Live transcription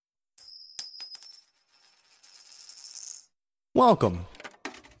Welcome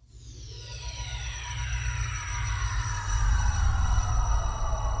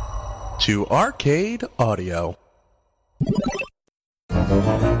to Arcade Audio. They're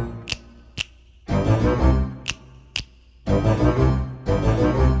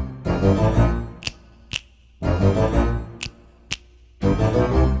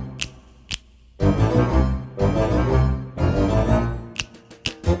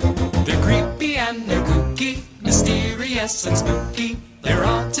creepy and they're kooky, mysterious and spooky. They're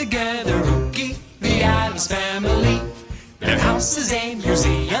all together ooky, the Addams Family. Their house is a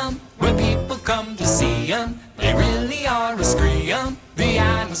museum where people come to see them. They really are a scream, the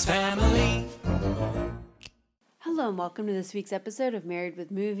Addams Family. Hello and welcome to this week's episode of Married with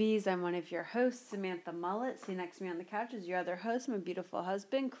Movies. I'm one of your hosts, Samantha Mullet. Sitting next to me on the couch is your other host, my beautiful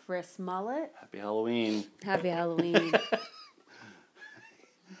husband, Chris Mullet. Happy Halloween. Happy Halloween.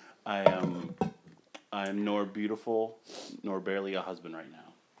 I am nor beautiful nor barely a husband right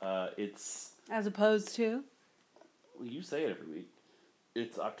now. It's, As opposed to? well, you say it every week.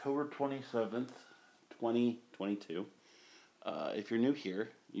 It's October 27th, 2022. If you're new here,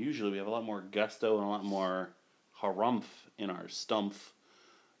 usually we have a lot more gusto and a lot more harumph in our stumph.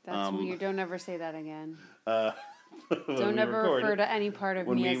 That's weird. Don't ever say that again. When Don't we ever record. refer to any part of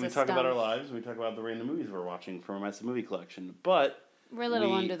When me we as a talk about our stump. lives, we talk about the random movies we're watching from our massive movie collection. But We're a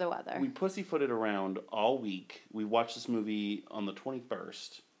little under the weather. We pussyfooted around all week. We watched this movie on the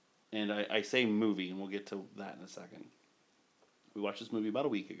 21st. And I say movie, and we'll get to that in a second. We watched this movie about a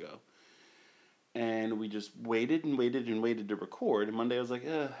week ago. And we just waited and waited and waited to record. And Monday I was like,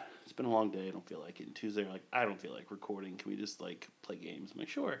 it's been a long day. I don't feel like it. And Tuesday we're like, I don't feel like recording. Can we just play games? I'm like,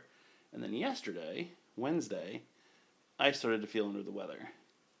 sure. And then yesterday, Wednesday, I started to feel under the weather.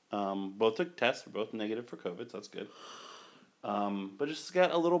 Both took tests. We're both negative for COVID, so that's good. But just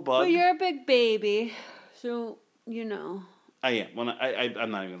got a little bug. But you're a big baby, so, you know. I am.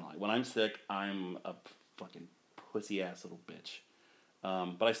 I'm not even gonna lie. When I'm sick, I'm a fucking pussy-ass little bitch.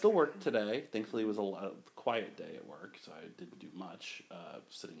 But I still worked today. Thankfully, it was a quiet day at work, so I didn't do much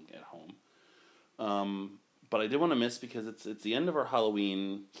sitting at home. But I did want to miss because it's the end of our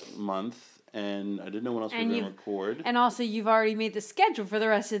Halloween month, and I didn't know when else we were going to record. And also, you've already made the schedule for the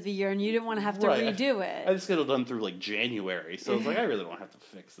rest of the year, and you didn't want to have to redo it. I had the schedule done through January, so I was like, I really don't have to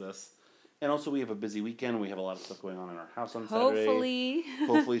fix this. And also, we have a busy weekend. We have a lot of stuff going on in our house on Saturday.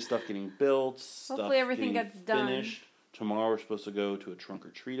 Hopefully stuff getting built. Hopefully everything getting gets done. Finished. Tomorrow we're supposed to go to a trunk or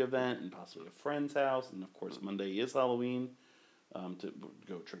treat event and possibly a friend's house. And of course, Monday is Halloween to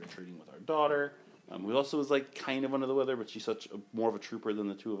go trick or treating with our daughter. We also was kind of under the weather, but she's more of a trooper than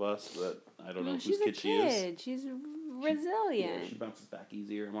the two of us. But I don't know whose kid she is. She's resilient. She bounces back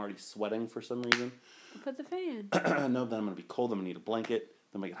easier. I'm already sweating for some reason. Put the fan. No, then I'm going to be cold. I'm going to need a blanket.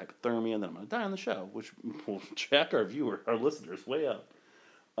 Then I get hypothermia, and then I'm going to die on the show, which will jack our listeners way up.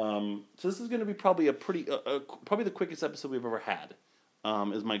 So this is going to be probably probably the quickest episode we've ever had.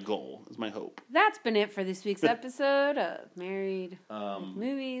 Is my goal, is my hope. That's been it for this week's episode of Married with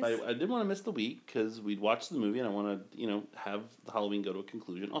Movies. I did want to miss the week because we'd watched the movie, and I want to have the Halloween go to a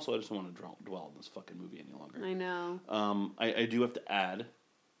conclusion. Also, I just don't want to dwell on this fucking movie any longer. I know. I do have to add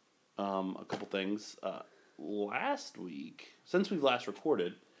a couple things. Last week, since we've last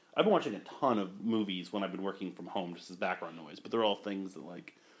recorded, I've been watching a ton of movies when I've been working from home, just as background noise. But they're all things that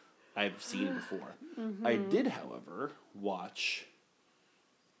I've seen before. Mm-hmm. I did, however, watch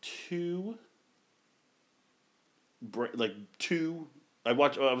two. I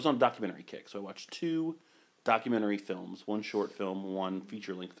was on a documentary kick, so I watched two documentary films, one short film, one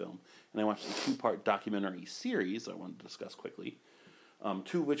feature-length film, and I watched a two-part documentary series I wanted to discuss quickly.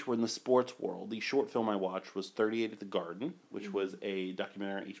 Two of which were in the sports world. The short film I watched was 38 at the Garden, which was a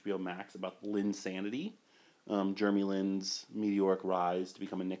documentary on HBO Max about Linsanity, Jeremy Lin's meteoric rise to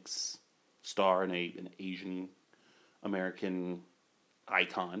become a Knicks star and an Asian American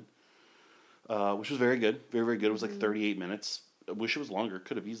icon, which was very good. Very, very good. It was 38 minutes. I wish it was longer. It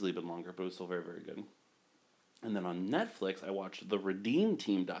could have easily been longer, but it was still very, very good. And then on Netflix, I watched the Redeem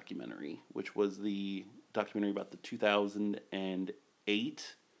Team documentary, which was the documentary about the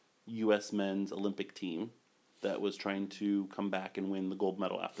 2008 U.S. men's Olympic team that was trying to come back and win the gold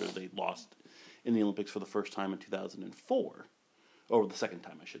medal after they lost in the Olympics for the first time in 2004. Or the second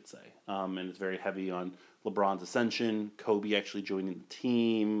time, I should say. And it's very heavy on LeBron's ascension, Kobe actually joining the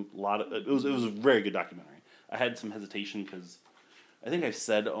team. It was a very good documentary. I had some hesitation because I think I've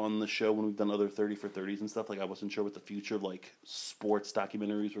said on the show when we've done other 30 for 30s and stuff, I wasn't sure what the future of sports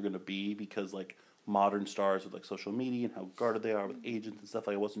documentaries were going to be because modern stars with social media and how guarded they are with agents and stuff.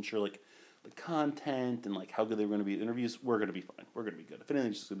 I wasn't sure the content and how good they were going to be. Interviews were going to be fine. We're going to be good. If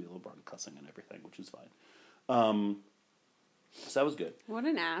anything, it's just going to be LeBron cussing and everything, which is fine. So that was good. What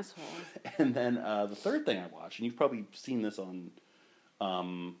an asshole. And then the third thing I watched, and you've probably seen this on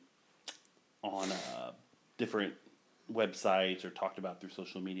different websites or talked about through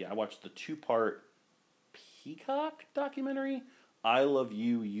social media. I watched the 2-part Peacock documentary, I Love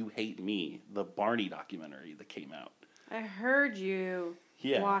You, You Hate Me, the Barney documentary that came out. I heard you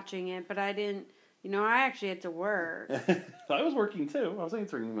watching it, but I didn't. I actually had to work. I was working too. I was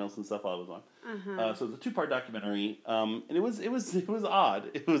answering emails and stuff while I was on. So it was a 2-part documentary, and it was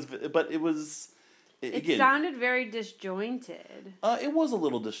odd. It sounded very disjointed. It was a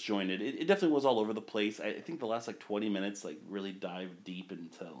little disjointed. It definitely was all over the place. I think the last 20 minutes really dived deep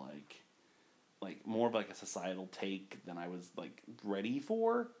into like more of a societal take than I was ready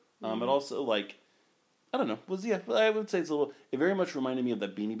for. But also I don't know. I would say it very much reminded me of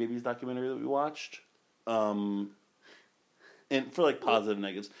that Beanie Babies documentary that we watched. And for positive and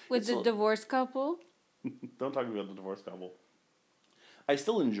negatives. With the divorced couple? Don't talk about the divorced couple. I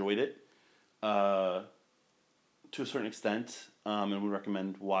still enjoyed it to a certain extent, and would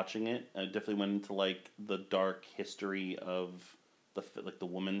recommend watching it. I definitely went into the dark history of the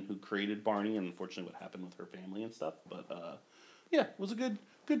woman who created Barney and unfortunately what happened with her family and stuff. But it was a good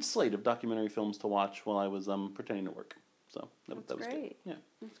slate of documentary films to watch while I was pretending to work. So that was great. Yeah,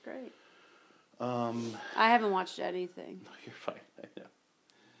 that's great. I haven't watched anything. No, you're fine. I know.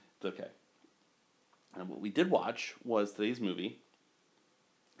 It's okay. And what we did watch was today's movie,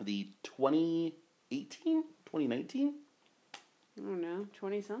 the 2019? I don't know,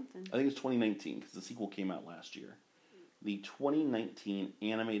 20-something. I think it's 2019 because the sequel came out last year. The 2019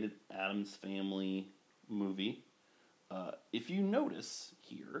 animated Addams Family movie. If you notice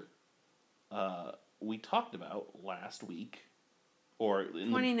here, we talked about last week, or in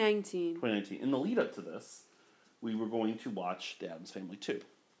 2019. 2019. In the lead up to this, we were going to watch The Addams Family 2.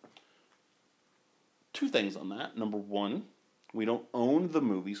 2 things on that. Number 1, we don't own the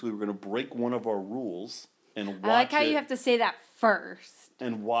movie, so we were going to break one of our rules and watch it. I like how you have to say that first.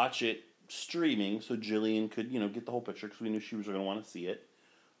 And watch it streaming so Jillian could, get the whole picture because we knew she was going to want to see it.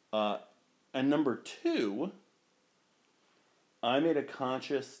 And number 2, I made a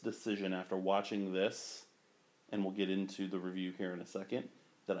conscious decision after watching this, and we'll get into the review here in a second,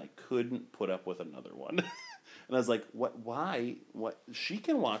 that I couldn't put up with another one. And I was like, what? Why? What? She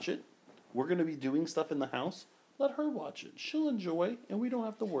can watch it. We're going to be doing stuff in the house. Let her watch it. She'll enjoy, and we don't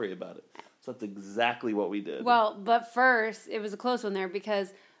have to worry about it. So that's exactly what we did. Well, but first, it was a close one there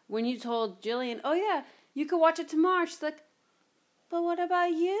because when you told Jillian, oh yeah, you could watch it tomorrow, she's like, but what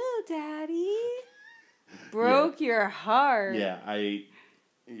about you, Daddy? Broke your heart. Yeah,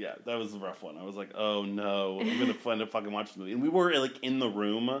 that was a rough one. I was like, oh no, I'm going to end up fucking watching the movie. And we were in the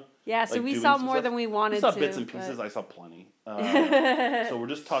room. Yeah, so we saw more than we wanted to. We saw bits and pieces. I saw plenty. So we're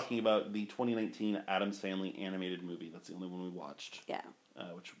just talking about the 2019 Addams Family animated movie. That's the only one we watched. Yeah.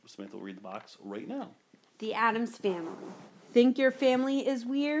 Which Samantha will read the box right now. The Addams Family. Think your family is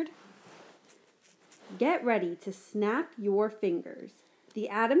weird? Get ready to snap your fingers. The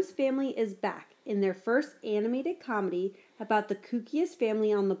Addams Family is back in their first animated comedy about the kookiest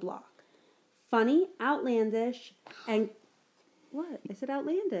family on the block. Funny, outlandish, and... What? I said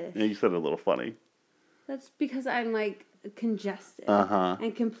outlandish. Yeah, you said it a little funny. That's because I'm, congested. Uh-huh.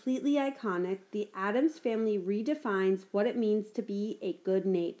 And completely iconic, the Addams Family redefines what it means to be a good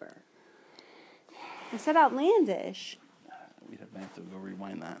neighbor. I said outlandish. We'd have to go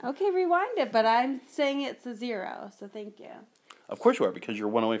rewind that. Okay, rewind it, but I'm saying it's a 0, so thank you. Of course you are, because you're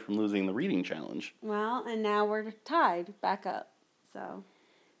 1 away from losing the reading challenge. Well, and now we're tied back up, so.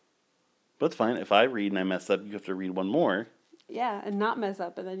 But it's fine. If I read and I mess up, you have to read one more. Yeah, and not mess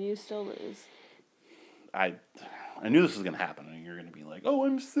up, and then you still lose. I knew this was going to happen, and you're going to be like, oh,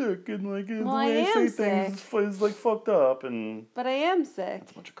 I'm sick, and the well, way I say things is fucked up, and... But I am sick.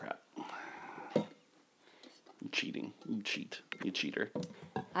 That's a bunch of crap. Cheating. You cheat. You cheater.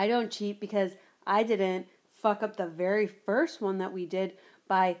 I don't cheat because I didn't fuck up the very first one that we did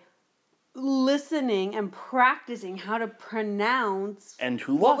by listening and practicing how to pronounce. And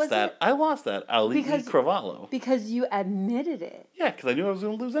who lost that? I lost that. Ali Cravallo. Because you admitted it. Yeah, because I knew I was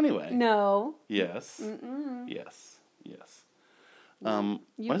going to lose anyway. No. Yes. Mm-mm. Yes. Why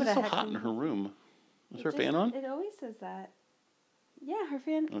is it so hot in her room? Is her fan on? It always says that. Yeah, her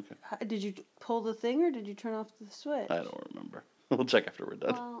fan. Okay. Did you pull the thing or did you turn off the switch? I don't remember. We'll check after we're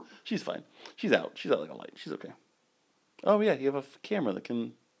done. Well, she's fine. She's out. She's out like a light. She's okay. Oh, yeah, you have a camera that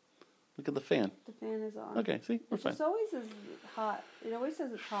can look at the fan. The fan is on. Okay, see? We're fine. It always says hot. It always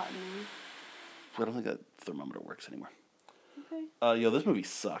says it's hot in there. I don't think that thermometer works anymore. Okay. This movie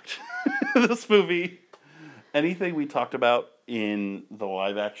sucked. This movie, anything we talked about in the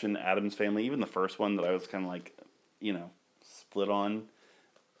live-action Addams Family, even the first one that I was kind of split on.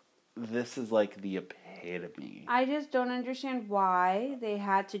 This is like the epitome. I just don't understand why they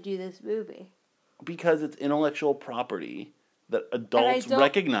had to do this movie. Because it's intellectual property that adults don't-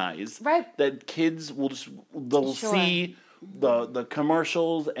 recognize. Right. That kids they'll Sure. see the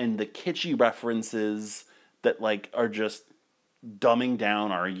commercials and the kitschy references that like are just dumbing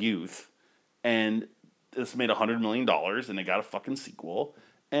down our youth. And this made $100 million and it got a fucking sequel.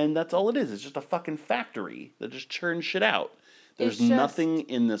 And that's all it is. It's just a fucking factory that just churns shit out. There's It's just- nothing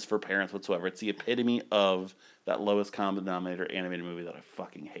in this for parents whatsoever. It's the epitome of that lowest common denominator animated movie that I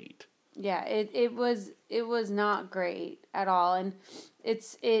fucking hate. Yeah, it was not great at all, and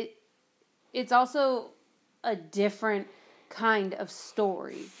it's also a different kind of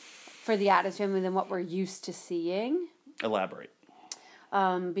story for the Addams Family than what we're used to seeing. Elaborate.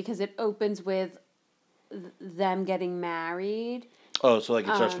 Because it opens with them getting married. Oh, so like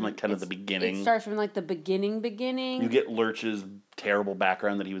it starts from like kind of the It beginning. starts from like the beginning. You get Lurch's terrible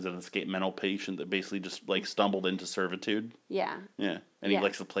background that he was an escaped mental patient that basically just like stumbled into servitude. Yeah. Yeah, and Yeah. he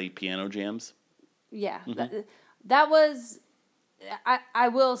likes to play piano jams. Yeah, Mm-hmm. that was. I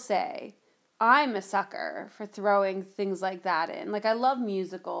will say, I'm a sucker for throwing things like that in. Like I love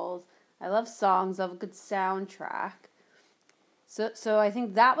musicals, I love songs, I love a good soundtrack. So I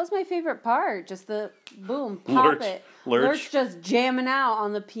think that was my favorite part. Just the boom, pop it, Lurch. just jamming out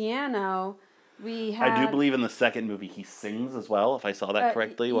on the piano. We had. I do believe in the second movie he sings as well, if I saw that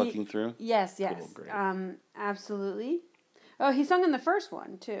correctly, walking through. Yes, yes, Cool, great. absolutely. Oh, he sung in the first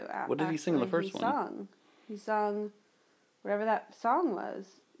one too. What did he sing in the actually. first one? He sung whatever that song was,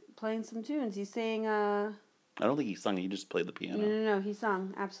 playing some tunes. He sang. I don't think he sung. He just played the piano. No. He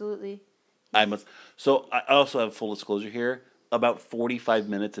sung absolutely. So I also have full disclosure here. About 45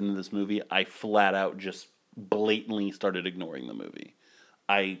 minutes into this movie, I flat out just blatantly started ignoring the movie.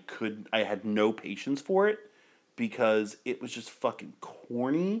 I had no patience for it because it was just fucking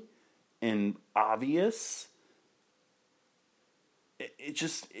corny and obvious. It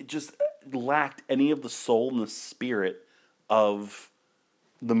just lacked any of the soul and the spirit of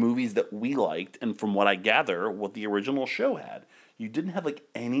the movies that we liked, and from what I gather, what the original show had. You didn't have like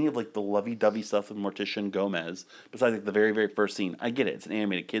any of like the lovey-dovey stuff with Morticia and Gomez, besides like the very, very first scene. I get it, it's an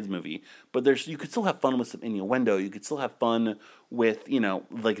animated kids movie, but you could still have fun with some innuendo. You could still have fun with,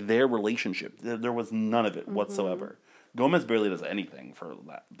 like their relationship. There was none of it whatsoever. Gomez barely does anything for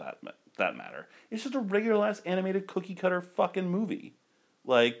that matter. It's just a regular ass animated cookie cutter fucking movie.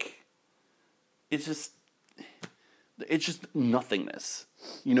 Like, it's just nothingness.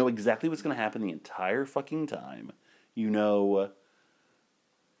 You know exactly what's going to happen the entire fucking time.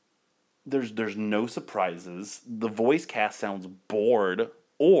 There's no surprises. The voice cast sounds bored,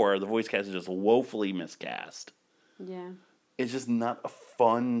 or the voice cast is just woefully miscast. Yeah. It's just not a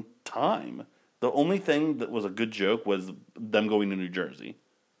fun time. The only thing that was a good joke was them going to New Jersey.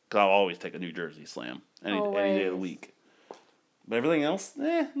 'Cause I'll always take a New Jersey slam any day of the week. But everything else,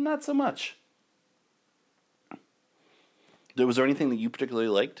 not so much. Was there anything that you particularly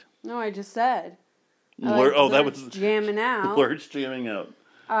liked? No, I just said. That Lurch was jamming out. Lurch jamming out.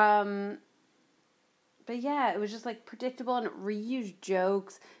 But yeah, it was just like predictable and it reused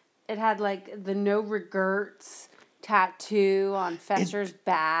jokes. It had like the no regrets tattoo on Fester's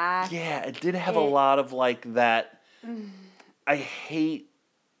back. Yeah, it did have a lot of like that. I hate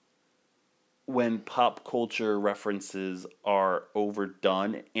when pop culture references are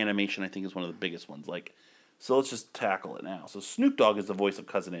overdone. Animation, I think, is one of the biggest ones. Like, so let's just tackle it now. So Snoop Dogg is the voice of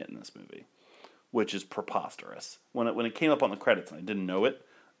Cousin It in this movie, which is preposterous. When it came up on the credits and I didn't know it,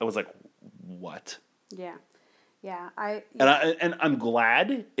 I was like, what? Yeah. And I'm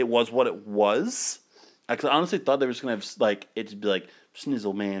glad it was what it was. I honestly thought they were just gonna have like it'd be like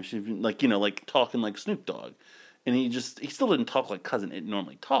Snizzle Man, like talking like Snoop Dogg, and he still didn't talk like Cousin It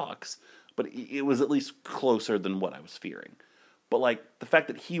normally talks, but it was at least closer than what I was fearing. But like the fact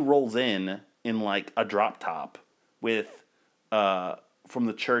that he rolls in like a drop top with from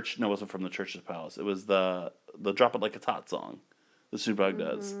the church. No, it wasn't from the Church's Palace. It was the Drop It Like It's Hot song that Snoop Dogg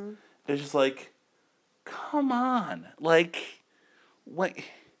does. It's just like, come on, like, what?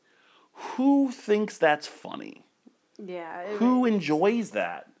 Who thinks that's funny? Yeah. Who enjoys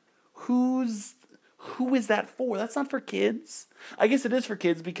that? Who is that for? That's not for kids. I guess it is for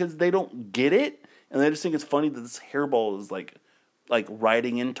kids because they don't get it and they just think it's funny that this hairball is like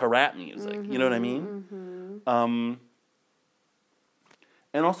riding into rap music. You know what I mean?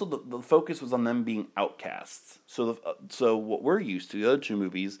 And also the focus was on them being outcasts. So what we're used to, the other two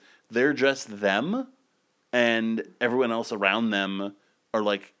movies, they're just them, and everyone else around them are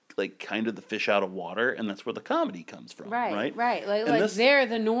like kind of the fish out of water, and that's where the comedy comes from. Right. Like they're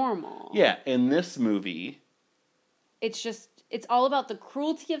the normal. Yeah, in this movie, it's all about the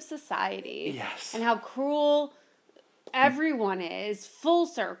cruelty of society. Yes. And how cruel everyone is, full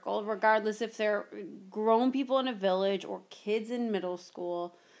circle, regardless if they're grown people in a village or kids in middle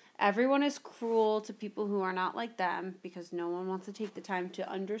school. Everyone is cruel to people who are not like them because no one wants to take the time to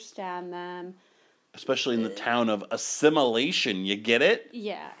understand them. Especially in the town of assimilation. You get it?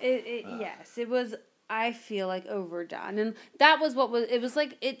 Yeah, yes, it was, I feel like, overdone. And that was it was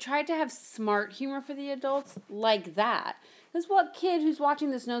like, it tried to have smart humor for the adults like that. Because what kid who's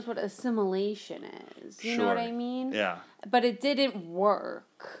watching this knows what assimilation is? You know what I mean? Yeah. But it didn't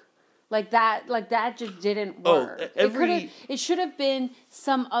work. Like that just didn't work. It should have been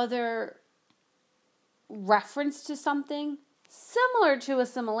some other reference to something similar to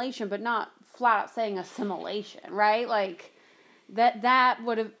assimilation, but not flat out saying assimilation, right? Like that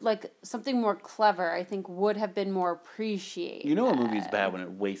would have, like, something more clever, I think, would have been more appreciated. You know a movie's bad when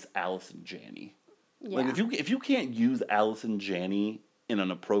it wastes Allison Janney. Yeah. Like, if you can't use Allison Janney in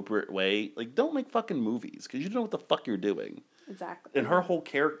an appropriate way, like, don't make fucking movies, because you don't know what the fuck you're doing. Exactly. And her whole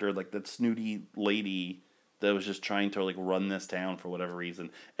character, like, that snooty lady that was just trying to, like, run this town for whatever reason.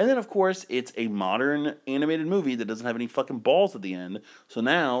 And then, of course, it's a modern animated movie that doesn't have any fucking balls at the end. So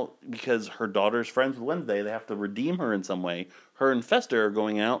now, because her daughter's friends with Wednesday, they have to redeem her in some way. Her and Fester are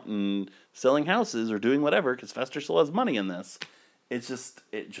going out and selling houses or doing whatever, because Fester still has money in this. It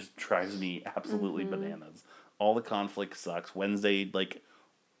just drives me absolutely bananas. All the conflict sucks. Wednesday, like,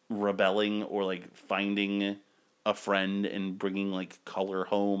 rebelling or, like, finding a friend and bringing, like, color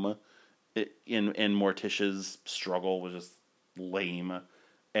home in Morticia's struggle was just lame.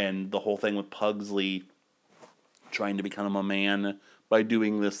 And the whole thing with Pugsley trying to become a man by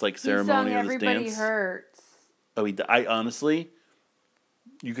doing this, like, ceremony or this dance. Everybody Hurts. Oh, I honestly,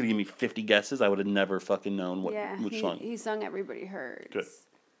 you could give me 50 guesses, I would have never fucking known which song. He sung Everybody Hurts. Good.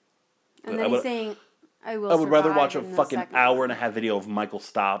 And then he's saying, I would rather watch a fucking hour and a half video of Michael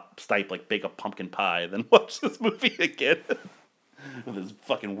Stipe, like, bake a pumpkin pie than watch this movie again. With his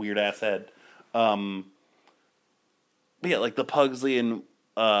fucking weird ass head. But yeah, like the Pugsley and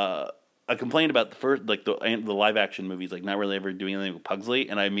I complained about the first, like the live action movies, like not really ever doing anything with Pugsley,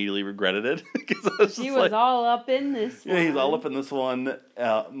 and I immediately regretted it because he was all up in this one. Yeah, he's all up in this one.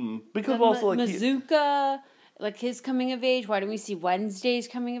 Because also like Mazuka, like his coming of age. Why didn't we see Wednesday's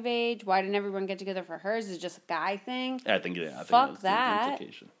coming of age? Why didn't everyone get together for hers? Is it just a guy thing? I think Fuck that.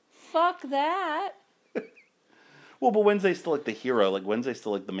 Fuck that. Well, but Wednesday's still like the hero. Like Wednesday's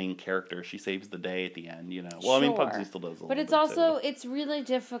still like the main character. She saves the day at the end, you know. Well, Sure. I mean, Pugsley still does a little But it's bit also, too. it's really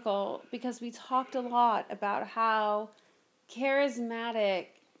difficult because we talked a lot about how charismatic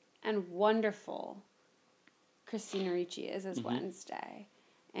and wonderful Christina Ricci is as Wednesday.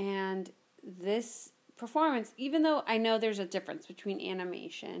 And this performance, even though I know there's a difference between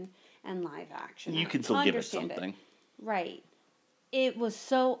animation and live action. You can still give it something. Right. It was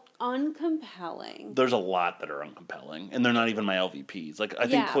so uncompelling. There's a lot that are uncompelling, and they're not even my LVPs. Like I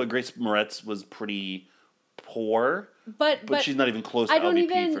think Chloe Grace Moretz was pretty poor, but she's not even close to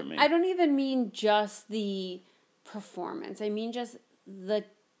LVP for me. I don't even mean just the performance. I mean just the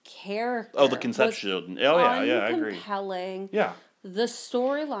character. Oh, the conception. Oh yeah, I agree. Uncompelling. Yeah. The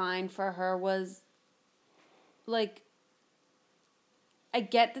storyline for her was like, I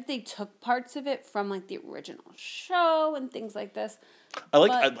get that they took parts of it from like the original show and things like this. I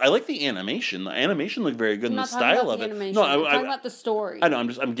like the animation. The animation looked very good in the style of it. No, I'm talking about the story. I know.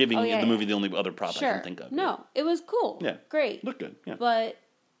 I'm giving the movie the only other prop I can think of. No, it was cool. Yeah, great. Looked good. Yeah, but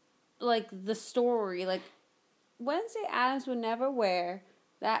like the story, like Wednesday Addams would never wear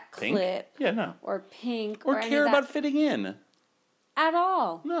that clip. Yeah, no. Or pink. Or care about fitting in. At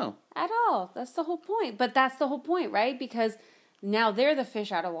all. No. At all. That's the whole point. But that's the whole point, right? Because now they're the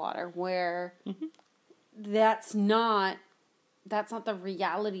fish out of water, where that's not the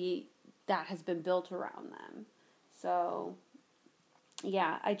reality that has been built around them. So,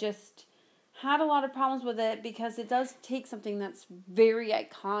 yeah, I just had a lot of problems with it because it does take something that's very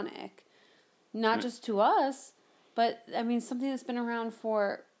iconic, not just to us, but, I mean, something that's been around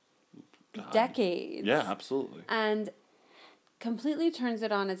for decades. Yeah, absolutely. And completely turns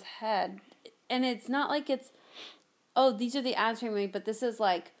it on its head. And it's not like it's, oh, these are the Addams Family, but this is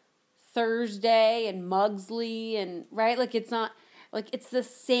like Thursday and Mugsley and, right? Like, it's not, like, it's the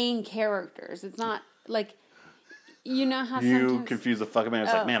same characters. It's not, like, you know how sometimes... You confuse the fucking man.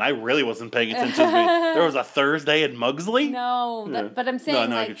 It's like, man, I really wasn't paying attention. There was a Thursday in Mugsley? No, but I'm saying,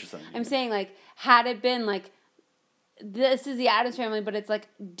 no, like, I get what you're saying. I'm saying, like, had it been, like, this is the Addams Family, but it's, like,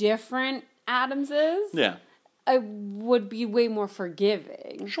 different Addamses, yeah, I would be way more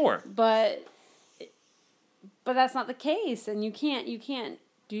forgiving. Sure. But that's not the case, and you can't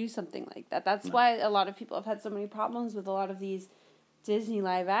do something like that. That's why a lot of people have had so many problems with a lot of these Disney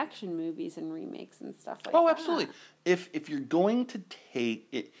live action movies and remakes and stuff like that. Oh, absolutely. If you're going to take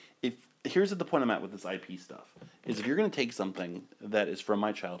it, here's the point I'm at with this IP stuff, is if you're going to take something that is from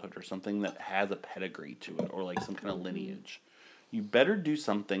my childhood or something that has a pedigree to it or like some kind of lineage, you better do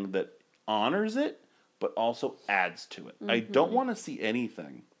something that honors it but also adds to it. I don't want to see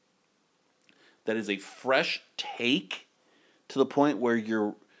anything that is a fresh take to the point where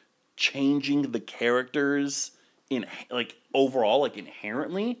you're changing the characters in like overall, like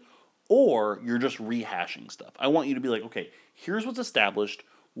inherently, or you're just rehashing stuff. I want you to be like, okay, here's what's established.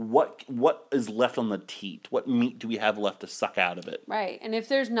 What is left on the teat? What meat do we have left to suck out of it? Right, and if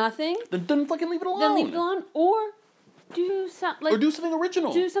there's nothing, then fucking leave it alone. then leave it alone, or do something like or do something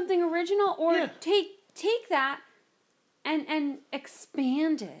original. Do something original, or Yeah. take that and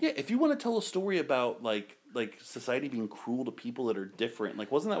expand it. Yeah, if you want to tell a story about like society being cruel to people that are different,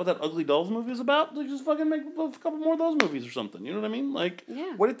 like wasn't that what that Ugly Dolls movie was about? Like just fucking make a couple more of those movies or something. You know what I mean? Like,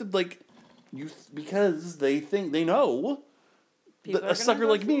 yeah. What if because they think they know that a sucker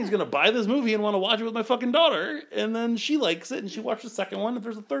like me is gonna buy this movie and want to watch it with my fucking daughter, and then she likes it and she watched the second one. If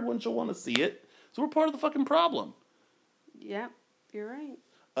there's a third one, she'll want to see it. So we're part of the fucking problem. Yeah, you're right.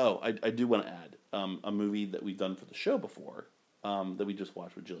 Oh, I do want to add a movie that we've done for the show before. That we just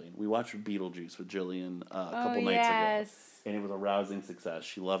watched with Jillian. We watched Beetlejuice with Jillian a couple nights ago. And it was a rousing success.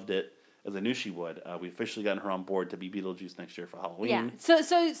 She loved it, as I knew she would. We officially gotten her on board to be Beetlejuice next year for Halloween. Yeah.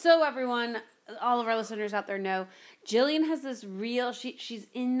 So everyone, all of our listeners out there know, Jillian has this real, she's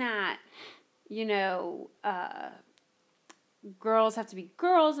in that, girls have to be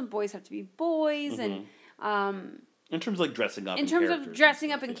girls and boys have to be boys. And in terms of like dressing up. In terms of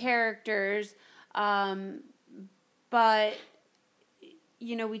dressing up in characters. But...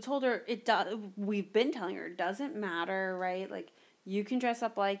 we told her we've been telling her it doesn't matter, right? Like, you can dress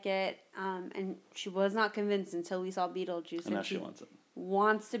up like it. And she was not convinced until we saw Beetlejuice. And now she wants it.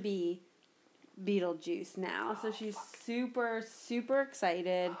 Wants to be Beetlejuice now. So she's super, super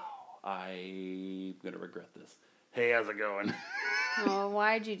excited. I'm going to regret this. Hey, how's it going? Oh,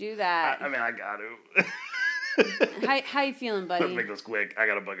 why'd you do that? I got to. How you feeling, buddy? Let's make this quick. I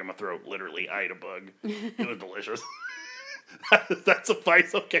got a bug in my throat. Literally, I ate a bug. It was delicious. That's a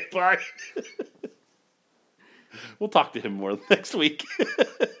suffice. Okay, bye. We'll talk to him more next week.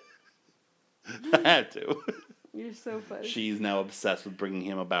 I had to. You're so funny. She's now obsessed with bringing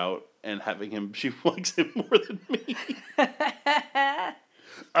him about and having him. She likes him more than me.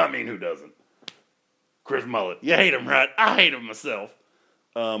 I mean, who doesn't? Chris Mullet. You hate him, right? I hate him myself.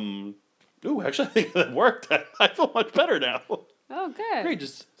 Ooh, actually, I think that worked. I feel much better now. Oh, good. Great.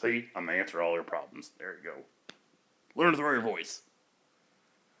 Just see, I'm gonna answer all your problems. There you go. Learn to throw your voice.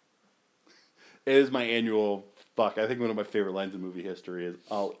 It is my annual fuck. I think one of my favorite lines in movie history is,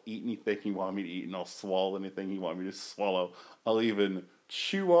 I'll eat anything you want me to eat, and I'll swallow anything you want me to swallow. I'll even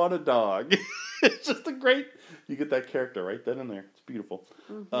chew on a dog. It's just a great... You get that character right then and there. It's beautiful.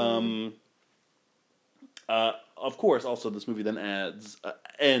 Mm-hmm. Of course, also, this movie then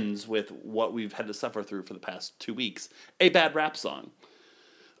ends with what we've had to suffer through for the past 2 weeks. A bad rap song.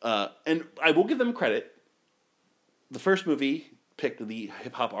 And I will give them credit. The first movie picked the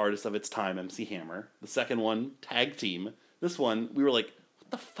hip-hop artist of its time, MC Hammer. The second one, Tag Team. This one, we were like,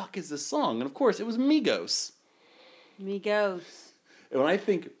 what the fuck is this song? And of course, it was Migos. Migos. And when I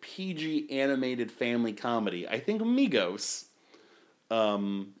think PG animated family comedy, I think Migos.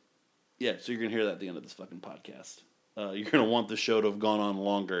 Yeah, so you're going to hear that at the end of this fucking podcast. You're going to want the show to have gone on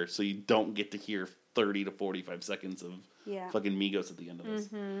longer so you don't get to hear 30 to 45 seconds of fucking Migos at the end of this.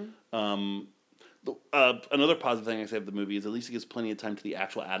 Mm-hmm. Another positive thing I say of the movie is at least it gives plenty of time to the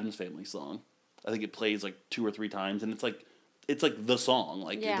actual Addams Family song. I think it plays like 2 or 3 times, and it's like the song.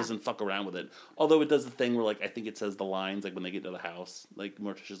 Like, it doesn't fuck around with it. Although it does the thing where, like, I think it says the lines, like, when they get to the house. Like,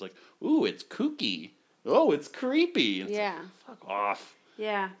 Morticia's like, ooh, it's kooky. Oh, it's creepy. It's like, fuck off.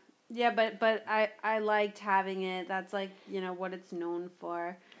 Yeah. Yeah, but I liked having it. That's, like, what it's known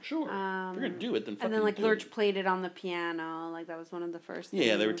for. Sure. If you're going to do it, then fucking and then, like, do Lurch it. played it on the piano. Like, that was one of the first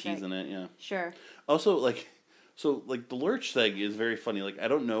Yeah, they were things, teasing it, yeah. Sure. Also, like... So, like, the Lurch thing is very funny. Like, I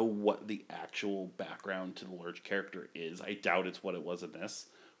don't know what the actual background to the Lurch character is. I doubt it's what it was in this.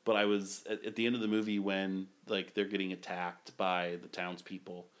 But I was, at the end of the movie when, like, they're getting attacked by the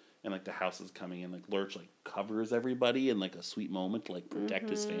townspeople and, like, the house is coming in, like, Lurch, like, covers everybody in, like, a sweet moment to, like, protect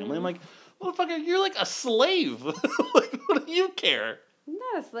his family. I'm like, motherfucker, you're, like, a slave. Like, what do you care?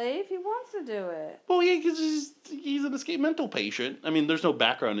 Not a slave. He wants to do it. Well, yeah, because he's an escape mental patient. I mean, there's no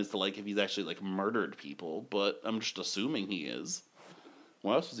background as to, like, if he's actually, like, murdered people, but I'm just assuming he is.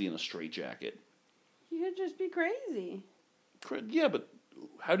 Why else was he in a straitjacket? He could just be crazy. Yeah, but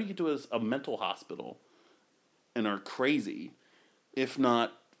how do you get to a mental hospital and are crazy, if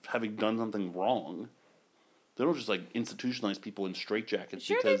not having done something wrong? They don't just like institutionalize people in straitjackets.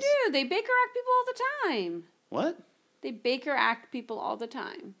 Sure because... they do. They Baker Act people all the time. What? They Baker Act people all the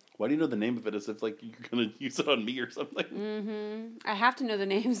time. Why do you know the name of it as if like you're gonna use it on me or something? I have to know the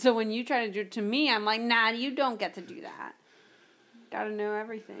name, so when you try to do it to me, I'm like, nah, you don't get to do that. Gotta know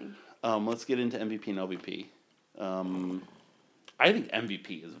everything. Let's get into MVP and LVP. I think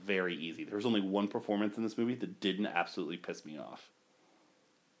MVP is very easy. There was only one performance in this movie that didn't absolutely piss me off.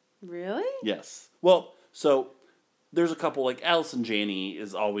 Really? Yes. Well, so there's a couple, like Allison Janney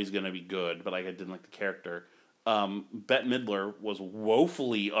is always going to be good, but like, I didn't like the character. Bette Midler was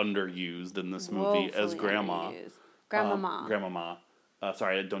woefully underused in this movie as Grandma. Grandmama. Grandmama.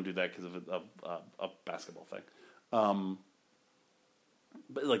 Sorry, I don't do that because of a basketball thing.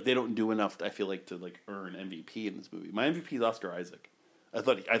 But like they don't do enough, I feel like, to like earn MVP in this movie. My MVP is Oscar Isaac. I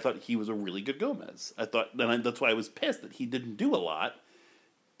thought he was a really good Gomez. That's why I was pissed that he didn't do a lot.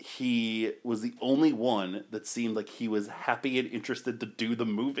 He was the only one that seemed like he was happy and interested to do the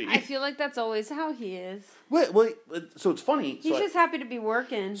movie. I feel like that's always how he is. Wait, so it's funny. He's just happy to be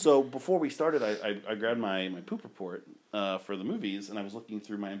working. So before we started, I grabbed my poop report for the movies, and I was looking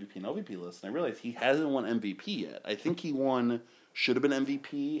through my MVP and LVP list, and I realized he hasn't won MVP yet. I think he should have been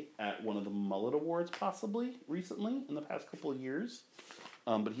MVP at one of the Mullet Awards, possibly, recently, in the past couple of years.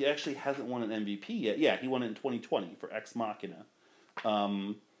 But he actually hasn't won an MVP yet. Yeah, he won it in 2020 for Ex Machina.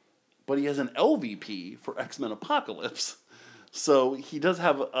 But he has an LVP for X-Men Apocalypse. So he does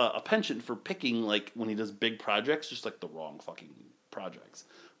have a penchant for picking, like, when he does big projects, just, like, the wrong fucking projects.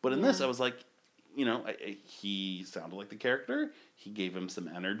 But in this, I was like, he sounded like the character. He gave him some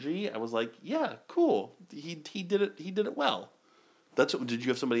energy. I was like, yeah, cool. He did it. He did it well. Did you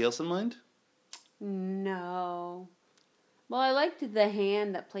have somebody else in mind? No. Well, I liked the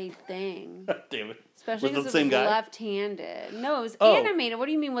hand that played Thing. Damn it. Especially Was it because the it same was guy? left-handed. No, it was Oh. animated. What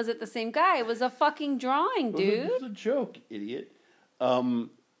do you mean, was it the same guy? It was a fucking drawing, dude. It was a joke, idiot.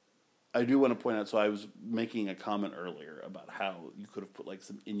 I do want to point out, so I was making a comment earlier about how you could have put like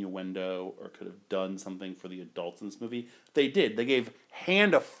some innuendo or could have done something for the adults in this movie. They did. They gave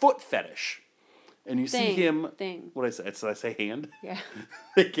Hand a foot fetish. And you see him... Thing. What did I say? Did I say Hand? Yeah.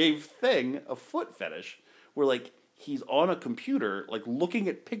 They gave Thing a foot fetish where like he's on a computer like looking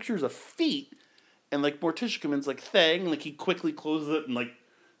at pictures of feet and like Morticia comes like Thing and like he quickly closes it and like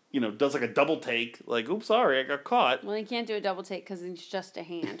does like a double take like oops sorry I got caught. Well, he can't do a double take because it's just a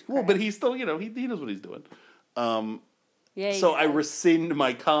hand. Well, but he's still he knows what he's doing. Yeah. So I rescind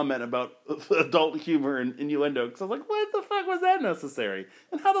my comment about adult humor and innuendo because I was like, what the fuck was that necessary?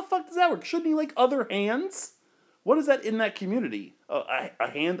 And how the fuck does that work? Shouldn't he like other hands? What is that in that community? A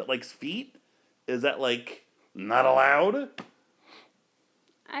hand that likes feet? Is that like not allowed?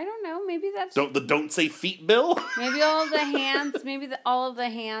 I don't know. Maybe that's Don't say feet bill. maybe all of the hands. All of the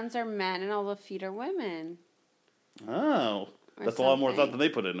hands are men and all the feet are women. Oh, Or that's a lot more thought something. than they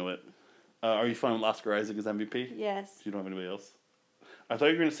put into it. Are you fine with Oscar Isaac as MVP? Yes. You don't have anybody else? I thought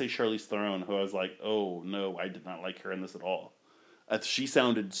you were going to say Charlize Theron, who I was like, oh no, I did not like her in this at all. She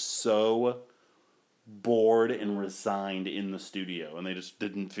sounded so bored and resigned in the studio, and they just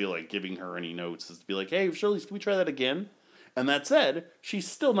didn't feel like giving her any notes. Just to be like, hey, Charlize, can we try that again? And that said, she's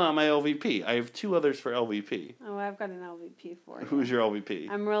still not my LVP. I have two others for LVP. Oh, I've got an LVP for you. Who's your LVP?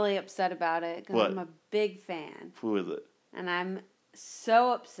 I'm really upset about it because What? I'm a big fan, Who is it? and I'm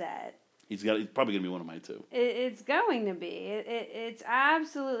so upset. He's probably going to be one of mine too. It's going to be. It's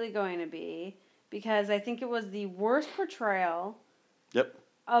absolutely going to be because I think it was the worst portrayal Yep.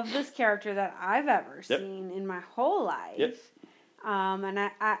 of this character that I've ever Yep. seen in my whole life. Yep. And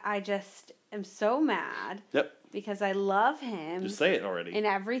I just am so mad Yep. because I love him Just say it already. and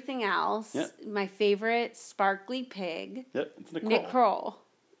everything else. Yep. My favorite sparkly pig, Yep. It's Nick Nick Kroll.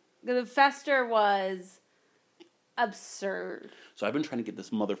 Kroll. The Fester was absurd. So I've been trying to get this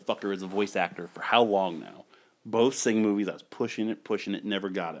motherfucker as a voice actor for how long now? Both Sing movies, I was pushing it, never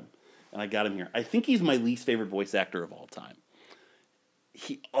got him. And I got him here. I think he's my least favorite voice actor of all time.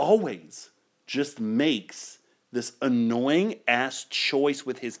 He always just makes this annoying ass choice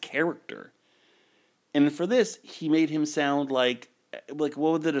with his character. And for this, he made him sound like what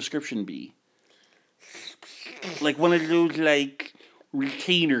would the description be? Like one of those like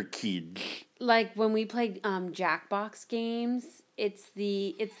retainer kids. Like when we played Jackbox games, it's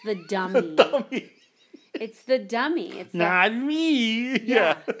the dummy. Dummy. It's the dummy. It's Not me.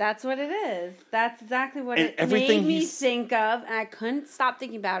 yeah, that's what it is. That's exactly what And it everything made me he's- think of, and I couldn't stop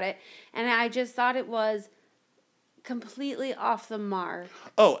thinking about it. And I just thought it was completely off the mark.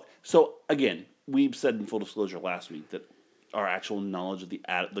 Oh, so again, we said in full disclosure last week that our actual knowledge of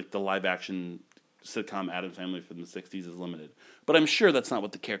the live action sitcom Addams Family from the 60s is limited. But I'm sure that's not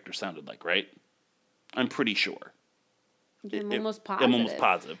what the character sounded like, right? I'm pretty sure. I'm almost positive. I'm almost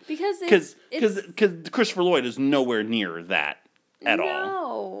positive. Because Christopher Lloyd is nowhere near that at all.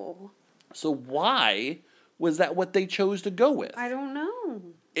 No. So why was that what they chose to go with? I don't know.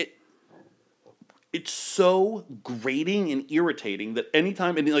 It's so grating and irritating that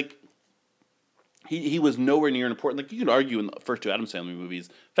anytime, and like, he was nowhere near an important, like, you could argue in the first two Addams Family movies,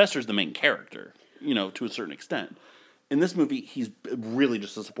 Fester's the main character, to a certain extent. In this movie, he's really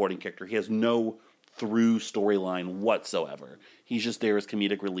just a supporting character. He has no through storyline whatsoever. He's just there as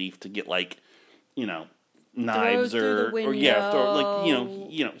comedic relief to get, like, knives or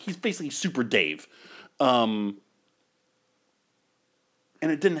he's basically Super Dave. And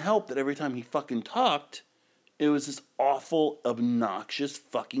it didn't help that every time he fucking talked, it was this awful, obnoxious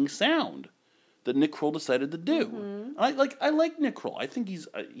fucking sound that Nick Kroll decided to do. Mm-hmm. I like Nick Kroll. I think he's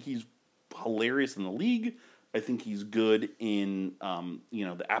hilarious in The League. I think he's good in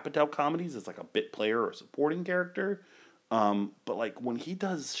the Apatow comedies as like a bit player or a supporting character. But like when he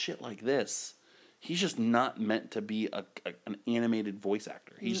does shit like this, he's just not meant to be an animated voice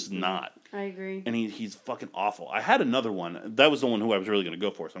actor. He's just not. I agree. And he's fucking awful. I had another one. That was the one who I was really going to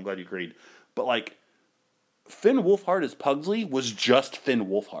go for, so I'm glad you agreed. But, like, Finn Wolfhard as Pugsley was just Finn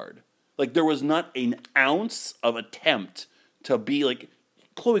Wolfhard. Like, there was not an ounce of attempt to be, like,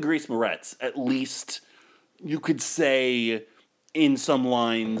 Chloe Grace Moretz, at least you could say in some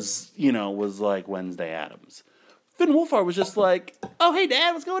lines, was like Wednesday Addams. Finn Wolfhard was just like, oh, hey,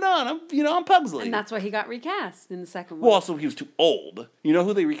 Dad, what's going on? I'm Pugsley. And that's why he got recast in the second one. Well, also, he was too old. You know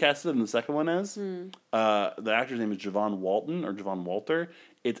who they recasted in the second one as? The actor's name is Javon Walton, or Javon Walter.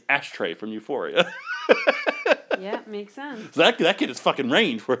 It's Ashtray from Euphoria. Yeah, makes sense. So that kid is fucking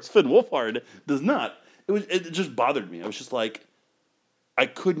range, whereas Finn Wolfhard does not. It just bothered me. I was just like, I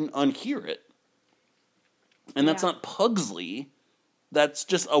couldn't unhear it. And that's not Pugsley. That's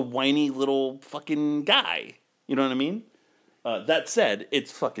just a whiny little fucking guy. You know what I mean? That said,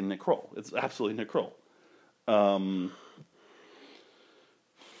 it's fucking Nick Kroll. It's absolutely Nick Kroll.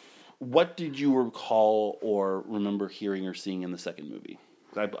 What did you recall or remember hearing or seeing in the second movie?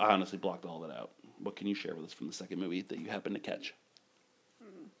 I honestly blocked all that out. What can you share with us from the second movie that you happened to catch?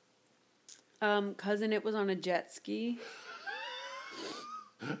 Cousin, it was on a jet ski.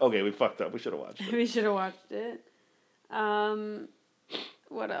 Okay, we fucked up. We should have watched it. We should have watched it.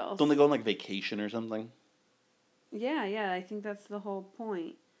 What else? Don't they go on like vacation or something? Yeah, I think that's the whole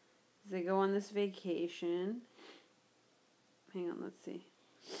point. They go on this vacation. Hang on, let's see.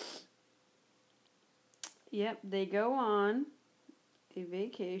 Yep, they go on a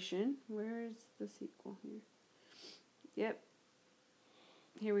vacation. Where is the sequel here? Yep.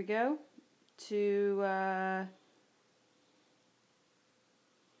 Here we go.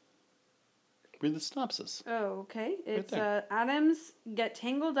 Read the synopsis. Oh, okay. It's there. Addams get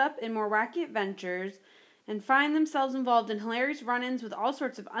tangled up in more wacky adventures and find themselves involved in hilarious run-ins with all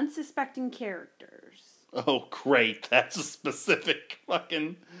sorts of unsuspecting characters. Oh, great. That's a specific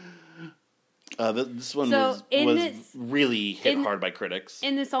fucking... this one was really hit hard by critics.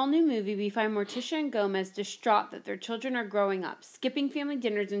 In this all-new movie, we find Morticia and Gomez distraught that their children are growing up, skipping family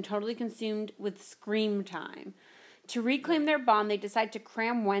dinners and totally consumed with scream time. To reclaim their bond, they decide to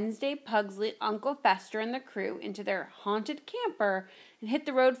cram Wednesday, Pugsley, Uncle Fester, and the crew into their haunted camper and hit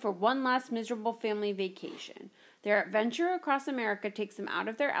the road for one last miserable family vacation. Their adventure across America takes them out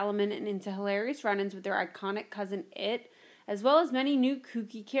of their element and into hilarious run-ins with their iconic cousin It, as well as many new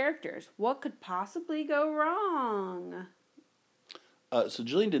kooky characters. What could possibly go wrong? So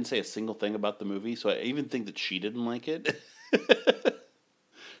Jillian didn't say a single thing about the movie, so I even think that she didn't like it.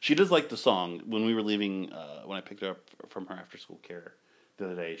 She does like the song. When we were leaving, when I picked her up from her after-school care the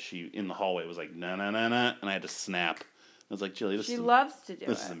other day, she, in the hallway, was like, na na na na, and I had to snap. I was like, Jillian, she loves to do it.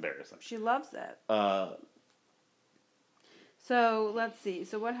 This is embarrassing. She loves it. So, let's see.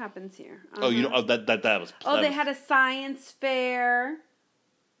 So, what happens here? That was... they had a science fair.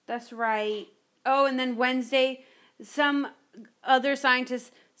 That's right. Oh, and then Wednesday, some other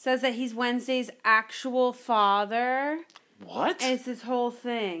scientist says that he's Wednesday's actual father. What? And it's this whole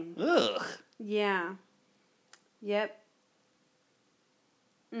thing. Ugh. Yeah. Yep.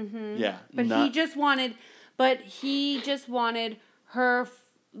 Mm-hmm. Yeah. But he just wanted her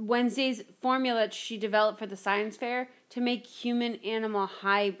Wednesday's formula that she developed for the science fair to make human-animal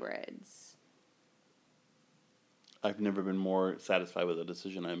hybrids. I've never been more satisfied with a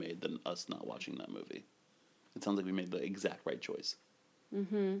decision I made than us not watching that movie. It sounds like we made the exact right choice.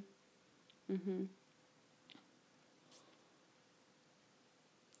 Mm-hmm. Mm-hmm.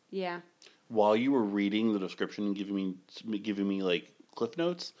 Yeah. while you were reading the description and giving me like cliff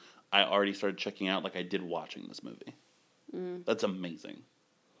notes, I already started checking out like I did watching this movie. That's amazing.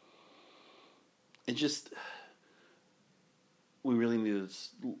 It just, we really need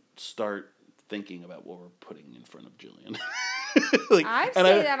to start thinking about what we're putting in front of Jillian. Like, I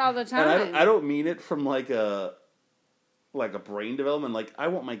say that all the time. And I don't mean it from like a brain development. Like, I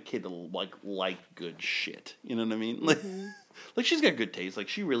want my kid to like good shit. You know what I mean? Like, like she's got good taste. Like,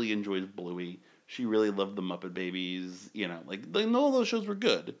 she really enjoys Bluey. She really loved the Muppet Babies. You know, like all those shows were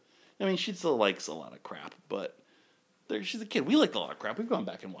good. I mean, she still likes a lot of crap, but she's a kid. We liked a lot of crap. We've gone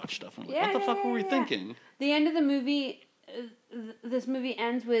back and watched stuff. And we're like, what the fuck were we thinking? The end of the movie, this movie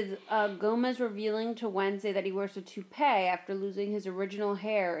ends with Gomez revealing to Wednesday that he wears a toupee after losing his original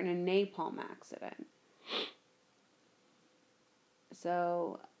hair in a napalm accident.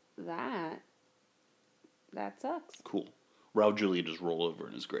 So that sucks. Cool. Raul Julia just roll over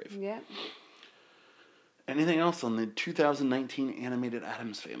in his grave. Yeah. Anything else on the 2019 animated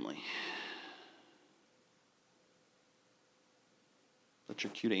Addams Family? That's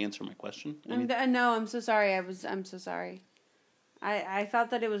your cue to answer my question? No, I'm so sorry. I'm so sorry. I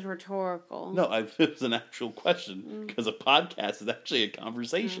thought that it was rhetorical. No, it was an actual question because a podcast is actually a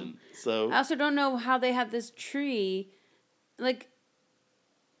conversation. So I also don't know how they have this tree. Like,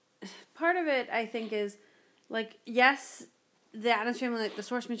 part of it, I think, is like, yes, the Addams Family, like the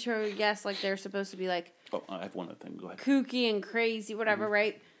source material, yes, like they're supposed to be like. Oh, I have one other thing. Go ahead. Kooky and crazy, whatever,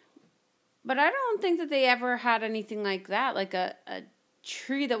 right? But I don't think that they ever had anything like that, like a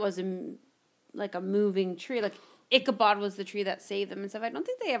tree that was like a moving tree. Like Ichabod was the tree that saved them and stuff. I don't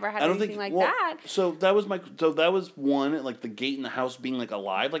think they ever had anything like that. So that was one, like the gate in the house being like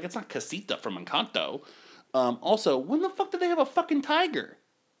alive. Like, it's not Casita from Encanto. Also, when the fuck did they have a fucking tiger?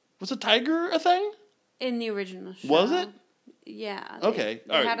 Was a tiger a thing? In the original show. Was it? Yeah. Okay.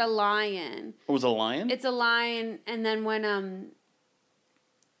 They had a lion. It was a lion? It's a lion, and then when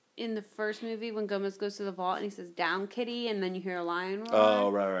in the first movie when Gomez goes to the vault and he says "Down, Kitty," and then you hear a lion roar. Oh,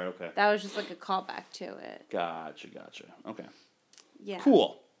 right, okay. That was just like a callback to it. Gotcha. Okay. Yeah.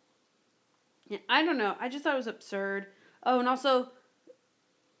 Cool. Yeah, I don't know. I just thought it was absurd. Oh, and also,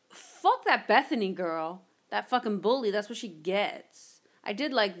 fuck that Bethany girl. That fucking bully. That's what she gets. I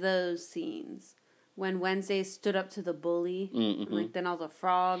did like those scenes. When Wednesday stood up to the bully, and like then all the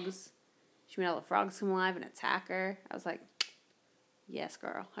frogs, she made all the frogs come alive and attack her. I was like, yes,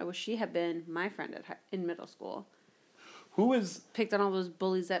 girl. I wish she had been my friend in middle school. Picked on all those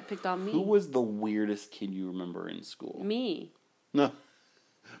bullies that picked on me? Who was the weirdest kid you remember in school? Me. No.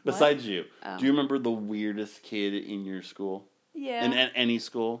 Besides you. Oh. Do you remember the weirdest kid in your school? Yeah. In any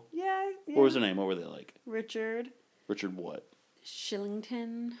school? Yeah. What was their name? What were they like? Richard. Richard what?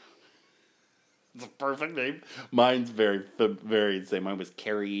 Shillington. It's a perfect name. Mine's very insane. Mine was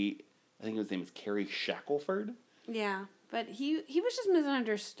Carrie. I think his name was Carrie Shackelford. Yeah, but he was just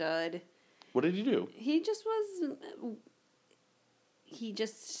misunderstood. What did he do? He just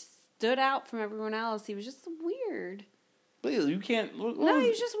stood out from everyone else. He was just weird. But you can't. No,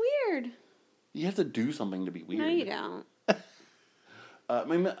 he's just weird. You have to do something to be weird. No, you don't.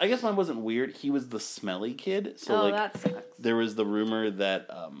 I guess mine wasn't weird. He was the smelly kid. So that sucks. There was the rumor that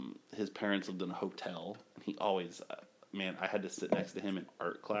his parents lived in a hotel, and he always, I had to sit next to him in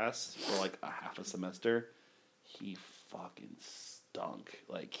art class for like a half a semester. He fucking stunk.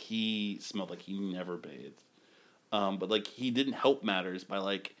 Like, he smelled like he never bathed. But like, he didn't help matters by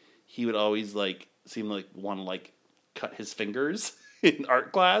like, he would always like seem like want to like cut his fingers in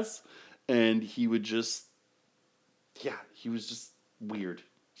art class, and he would just, he was just weird.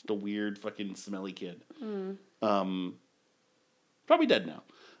 Just a weird fucking smelly kid. Probably dead now.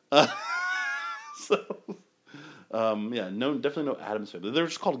 Definitely no Addams Family. They're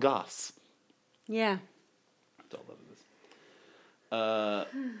just called goths. Yeah. That's all that it is. All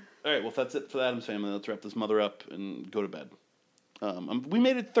right, well, if that's it for the Addams Family, let's wrap this mother up and go to bed. We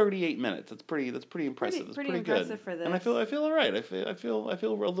made it 38 minutes. That's pretty impressive. It's pretty impressive good. for this. And I feel all right. I feel a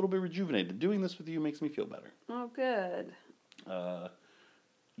little bit rejuvenated. Doing this with you makes me feel better. Oh, good.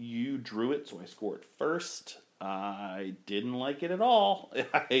 You drew it, so I scored first. I didn't like it at all.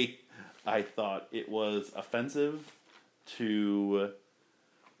 I thought it was offensive to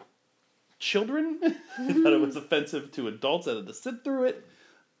children. I thought it was offensive to adults that had to sit through it.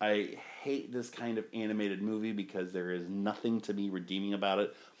 I hate this kind of animated movie because there is nothing to be redeeming about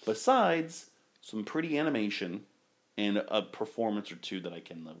it besides some pretty animation and a performance or two that I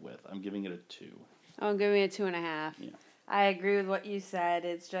can live with. I'm giving it a 2. Oh, I'm giving it 2.5. Yeah. I agree with what you said.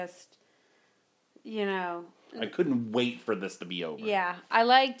 It's just, I couldn't wait for this to be over. Yeah, I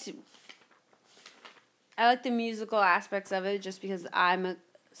liked the musical aspects of it just because I'm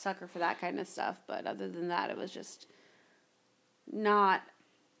sucker for that kind of stuff. But other than that, it was just not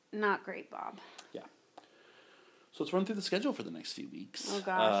great, Bob. Yeah. So let's run through the schedule for the next few weeks. Oh,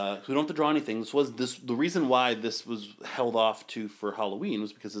 gosh. So we don't have to draw anything. The reason why this was held off for Halloween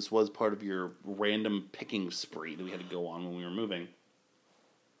was because this was part of your random picking spree that we had to go on when we were moving.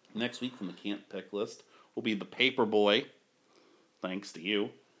 Next week from the Can't Pick list will be The Paperboy. Thanks to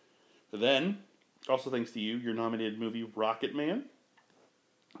you. Then, also thanks to you, your nominated movie Rocket Man.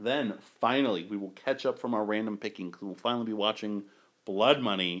 Then, finally, we will catch up from our random picking because we'll finally be watching Blood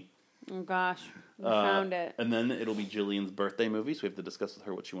Money. Oh, gosh. We found it. And then it'll be Jillian's birthday movie, so we have to discuss with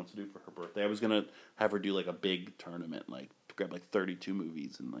her what she wants to do for her birthday. I was going to have her do, like, a big tournament, like, grab, like, 32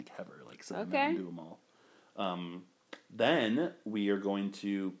 movies and, like, have her, like, sit them out and do them all. Then we are going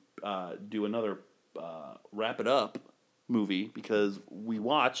to do another Wrap It Up movie because we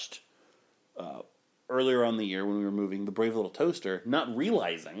watched earlier on the year when we were moving The Brave Little Toaster, not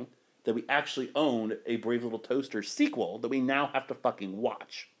realizing that we actually owned a Brave Little Toaster sequel that we now have to fucking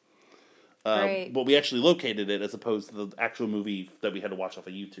watch. Great. But we actually located it as opposed to the actual movie that we had to watch off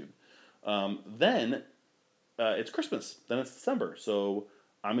of YouTube. Then it's Christmas. Then it's December. So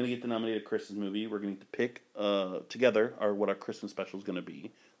I'm going to get the nominated Christmas movie. We're going to pick together what our Christmas special is going to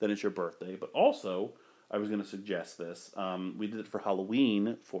be. Then it's your birthday. But also, I was going to suggest this. We did it for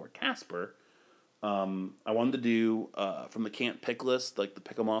Halloween for Casper. I wanted to do from the Can't Pick list, like the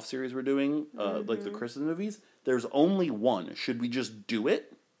Pick 'em Off series we're doing, like the Christmas movies. There's only one. Should we just do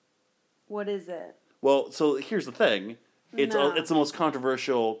it? What is it? Well, so here's the thing. It's No. it's the most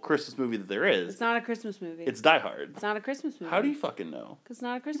controversial Christmas movie that there is. It's not a Christmas movie. It's Die Hard. It's not a Christmas movie. How do you fucking know? Because it's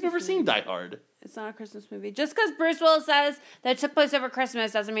not a Christmas You've never movie. seen Die Hard. It's not a Christmas movie. Just because Bruce Willis says that it took place over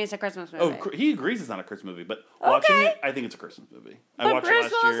Christmas doesn't mean it's a Christmas movie. Oh, he agrees it's not a Christmas movie, but watching Okay. it, I think it's a Christmas movie. I But watched Bruce it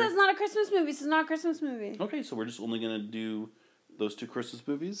last Willis year. says it's not a Christmas movie, so it's not a Christmas movie. Okay, so we're just only going to do those two Christmas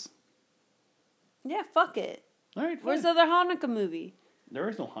movies? Yeah, fuck it. All right, fine. Where's the other Hanukkah movie? There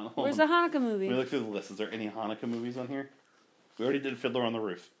is no Hanukkah. Where's the Hanukkah Let movie? me look through the list. Is there any Hanukkah movies on here? We already did Fiddler on the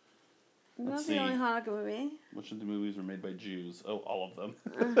Roof. That's Let's the see. only Hanukkah movie. Which of the movies were made by Jews? Oh, all of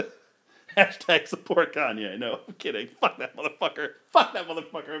them. Hashtag support Kanye. No, I'm kidding. Fuck that motherfucker. Fuck that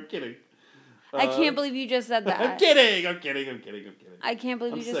motherfucker. I'm kidding. I can't believe you just said that. I'm kidding. I'm kidding. I can't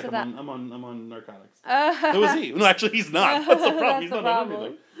believe I'm you sick. just said that. I'm on narcotics. Who is he? No, actually, he's not. That's the problem. That's He's the not problem. on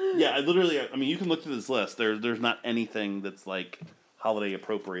anything. Yeah, I mean, you can look through this list. There's not anything that's like holiday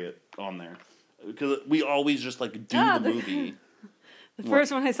appropriate on there because we always just like do Ah, the movie. The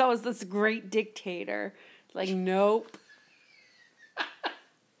first one I saw was This Great Dictator. Like, nope.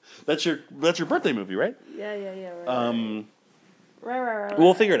 That's your birthday movie, right? Yeah. Right.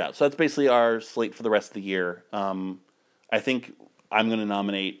 We'll figure it out. So that's basically our slate for the rest of the year. I think I'm going to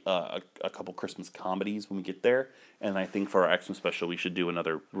nominate a couple Christmas comedies when we get there, and I think for our Xmas special we should do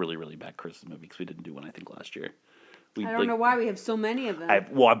another really, really bad Christmas movie because we didn't do one I think last year. I don't know why we have so many of them. I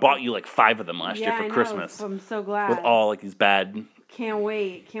bought you like 5 of them last year for I know, Christmas so I'm so glad. with all like these bad. Can't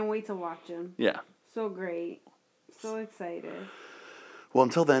wait to watch them. Yeah. So great. So excited. Well,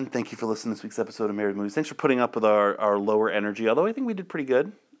 until then, thank you for listening to this week's episode of Married Movies. Thanks for putting up with our lower energy, although I think we did pretty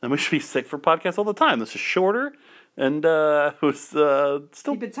good. And we should be sick for podcasts all the time. This is shorter, and it was still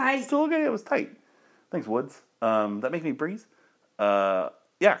Keep it tight. Still okay. It was tight. Thanks, Woods. That makes me breeze. Yeah,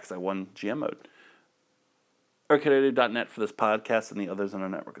 because I won GM mode. ArcadeAudio.net for this podcast and the others on our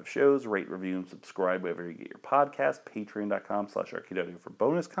network of shows. Rate, review, and subscribe wherever you get your podcast. Patreon.com/ArcadeAudio for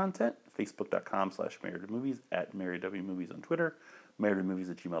bonus content. Facebook.com/MarriedWmovies @MarriedWmovies on Twitter.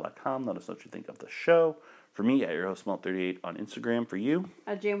 MarriedWmovies@gmail.com. Let us know what you think of the show. For me, at your host, Malt38 on Instagram. For you,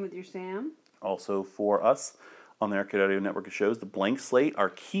 A Jam with Your Sam. also for us on the Arcade Audio network of shows, The Blank Slate. Our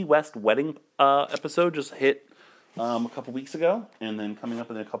Key West wedding episode just hit a couple weeks ago, and then coming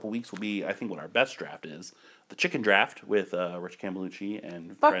up in a couple weeks will be, I think, what our best draft is, the Chicken Draft with Rich Campbellucci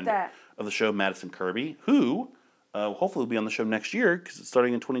and friend of the show, Madison Kirby, who hopefully will be on the show next year, because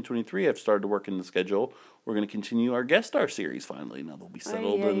starting in 2023, I've started to work in the schedule. We're going to continue our guest star series finally. Now they'll be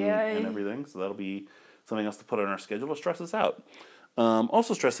settled and everything, so that'll be something else to put on our schedule to stress us out.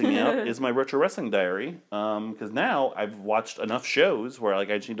 Also stressing me out is my retro wrestling diary, because now I've watched enough shows where like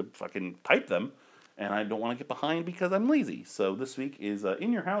I just need to fucking type them, and I don't want to get behind because I'm lazy. So this week is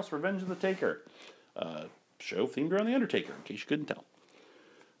In Your House, Revenge of the Taker, show themed around The Undertaker, in case you couldn't tell.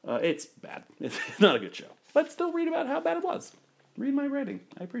 It's bad. It's not a good show. But still read about how bad it was. Read my writing.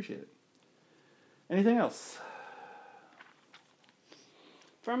 I appreciate it. Anything else?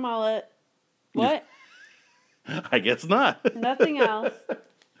 For Mullet. What? I guess not. Nothing else.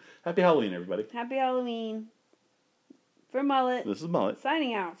 Happy Halloween, everybody. Happy Halloween. For Mullet. This is Mullet.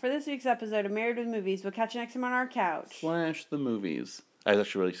 Signing out for this week's episode of Married with Movies. We'll catch you next time on our couch. / the movies. I was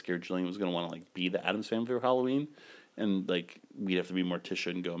actually really scared Jillian was going to want to like be the Addams Family for Halloween, and like we'd have to be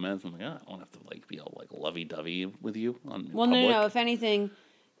Morticia and Gomez. I'm like, I don't have to like be all like lovey-dovey with you on. Well, no. If anything,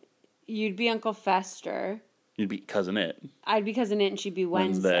 you'd be Uncle Fester. You'd be Cousin It. I'd be Cousin It, and she'd be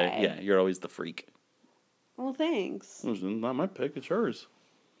Wednesday. Yeah, you're always the freak. Well, thanks. It's not my pick. It's hers.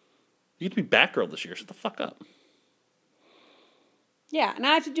 You get to be Batgirl this year. Shut the fuck up. Yeah, and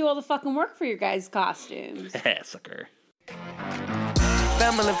I have to do all the fucking work for your guys' costumes. Sucker.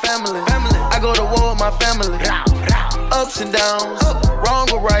 Family. I go to war with my family. Ups and downs,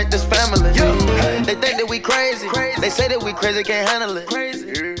 wrong or right, this family. They think that we crazy. They say that we crazy, can't handle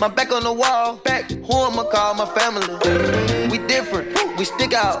it. My back on the wall, who I'ma call my family? We different, we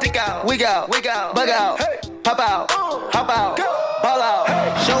stick out, wig out, bug out, pop out, hop out, ball out,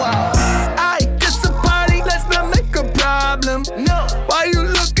 show out. It's a party, let's not make a problem. No, why you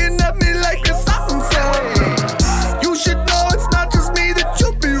looking at me like it's something? You should know it's not just me that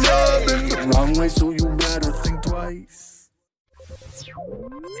you be rubbing the wrong way, so you better think twice.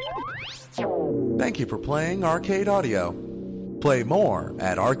 Thank you for playing Arcade Audio. Play more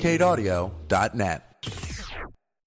at arcadeaudio.net.